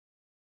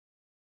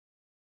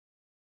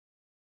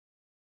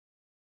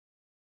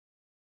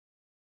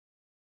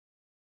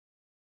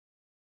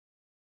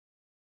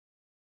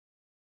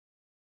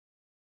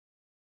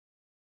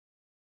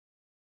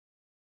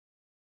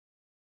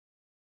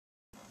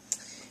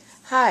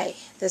Hi,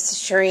 this is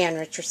Sheri Ann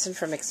Richerson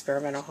from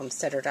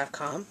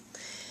experimentalhomesteader.com,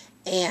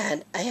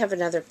 and I have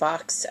another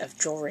box of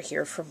jewelry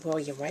here from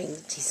William Wang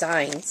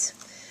Designs.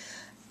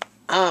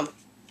 I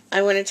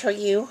want to tell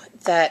you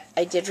that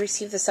I did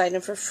receive this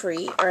item for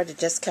free or at a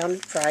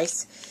discounted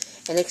price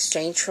in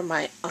exchange for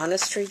my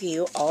honest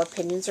review. All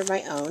opinions are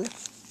my own.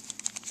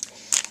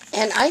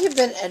 And I have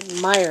been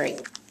admiring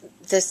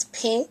this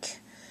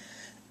pink,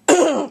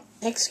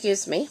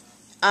 excuse me,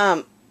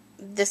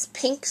 this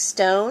pink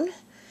stone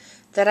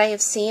that I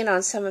have seen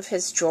on some of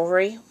his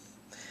jewelry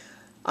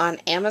on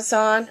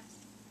Amazon.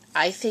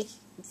 I think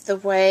the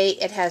way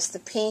it has the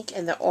pink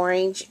and the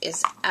orange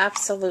is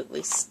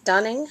absolutely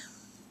stunning.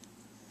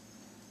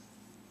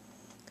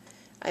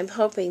 I'm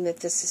hoping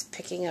that this is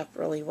picking up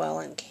really well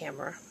on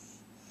camera.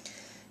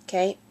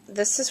 Okay,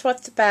 this is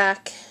what the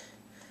back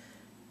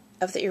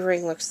of the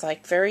earring looks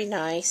like. Very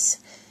nice.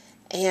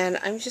 And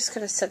I'm just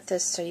going to set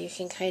this so you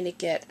can kind of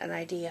get an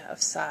idea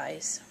of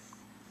size.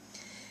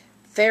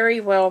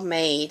 Very well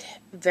made,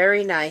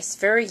 very nice,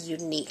 very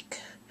unique.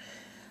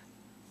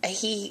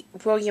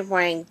 William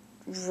Wang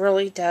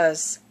really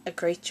does a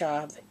great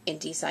job in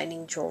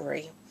designing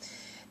jewelry.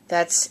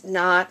 That's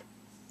not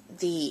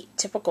the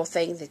typical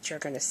thing that you're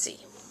going to see.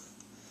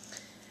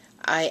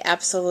 I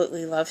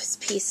absolutely love his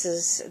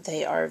pieces.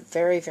 They are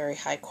very, very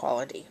high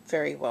quality,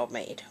 very well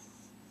made.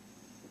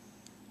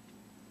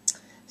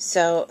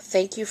 So,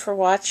 thank you for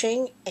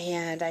watching,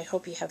 and I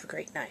hope you have a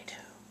great night.